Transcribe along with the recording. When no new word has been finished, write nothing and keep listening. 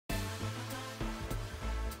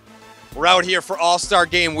We're out here for All-Star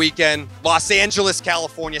Game weekend. Los Angeles,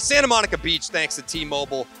 California, Santa Monica Beach, thanks to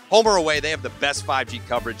T-Mobile. Home or away, they have the best 5G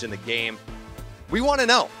coverage in the game. We want to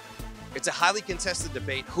know. It's a highly contested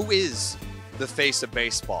debate. Who is the face of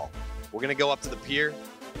baseball? We're going to go up to the pier.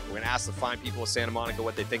 We're going to ask the fine people of Santa Monica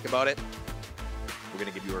what they think about it. We're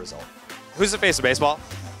going to give you a result. Who's the face of baseball?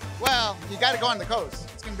 Well, you got to go on the coast.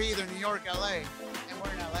 It's going to be either New York, LA, and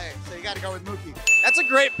we're in LA, so you got to go with Mookie. That's a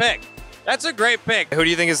great pick. That's a great pick. Who do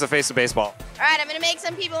you think is the face of baseball? All right, I'm going to make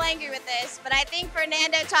some people angry with this, but I think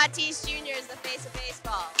Fernando Tatis Jr. is the face of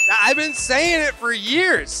baseball. I've been saying it for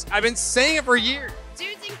years.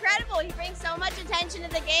 Dude's incredible. He brings so much attention to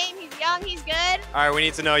the game. He's young, he's good. All right, we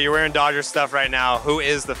need to know, you're wearing Dodgers stuff right now. Who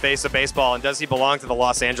is the face of baseball, and does he belong to the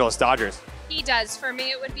Los Angeles Dodgers? He does. For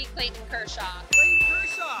me, it would be Clayton Kershaw. Clayton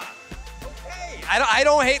Kershaw. Okay. I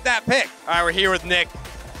don't hate that pick. All right, we're here with Nick.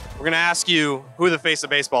 We're going to ask you who the face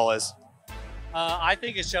of baseball is. I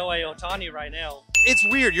think it's Shohei Ohtani right now. It's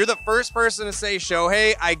weird. You're the first person to say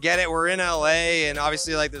Shohei. I get it. We're in LA, and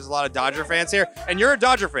obviously, like, there's a lot of Dodger fans here. And you're a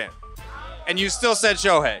Dodger fan. And you still said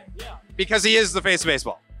Shohei. Yeah. Because he is the face of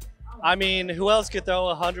baseball. I mean, who else could throw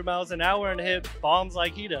 100 miles an hour and hit bombs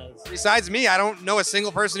like he does? Besides me, I don't know a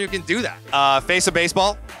single person who can do that. Face of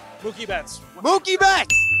baseball? Mookie Betts. Mookie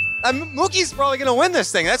Betts! Mookie's probably going to win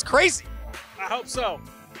this thing. That's crazy. I hope so.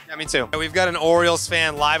 Yeah, me too. We've got an Orioles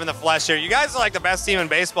fan live in the flesh here. You guys are like the best team in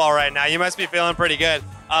baseball right now. You must be feeling pretty good.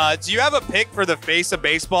 Do you have a pick for the face of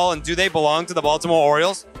baseball, and do they belong to the Baltimore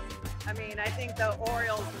Orioles? I mean, I think the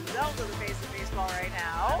Orioles themselves are the face of baseball right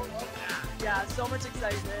now. Yeah, so much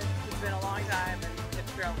excitement. It's been a long time, and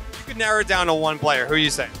it's growing. You could narrow it down to one player. Who are you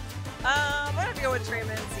saying? I'm going to have to go with Trey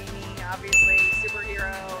Mancini, obviously,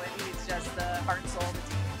 superhero, and he's just the heart and soul of the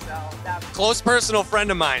team. So that Close personal friend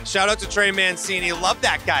of mine. Shout out to Trey Mancini. Love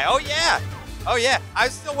that guy. Oh, yeah. Oh, yeah. I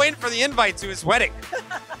was still waiting for the invite to his wedding.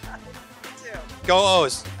 too. Go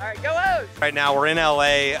O's. All right, go O's. Right now, we're in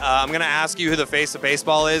LA. I'm going to ask you who the face of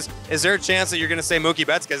baseball is. Is there a chance that you're going to say Mookie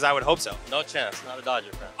Betts? Because I would hope so. No chance. Not a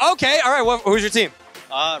Dodger fan. Okay. All right. Who's your team?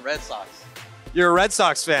 Red Sox. You're a Red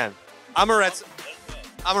Sox fan. I'm a Red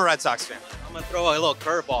Sox fan. I'm gonna throw a little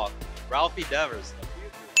curveball. Ralphie Devers.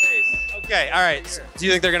 Okay. All right. Do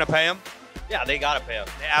you think they're going to pay him? Yeah, they gotta pay him.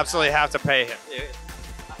 They absolutely have to pay him.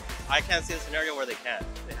 I can't see a scenario where they can't.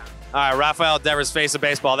 All right, Rafael Devers, face of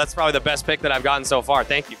baseball. That's probably the best pick that I've gotten so far.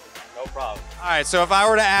 Thank you. No problem. All right, so if I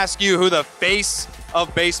were to ask you who the face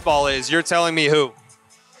of baseball is, you're telling me who?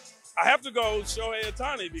 I have to go Shohei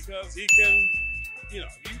Ohtani because he can,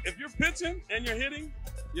 if you're pitching and you're hitting,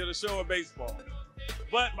 you're the show of baseball.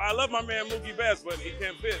 But I love my man Mookie Betts, but he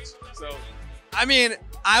can't pitch. So, I mean,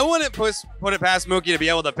 I wouldn't put it past Mookie to be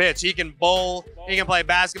able to pitch. He can bowl, he can play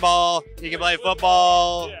basketball, he can play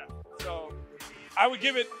football. Yeah, so I would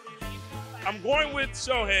give it, I'm going with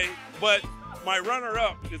Shohei, but my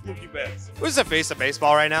runner-up is Mookie Betts. Who's the face of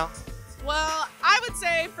baseball right now? Well, I would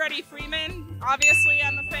say Freddie Freeman. Obviously,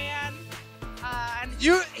 I'm a fan.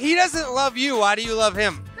 He doesn't love you. Why do you love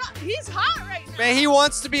him? No, he's hot right now. Man, he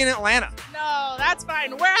wants to be in Atlanta. No, that's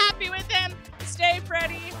fine. We're happy with him. Stay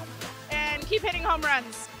Freddie and keep hitting home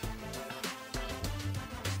runs.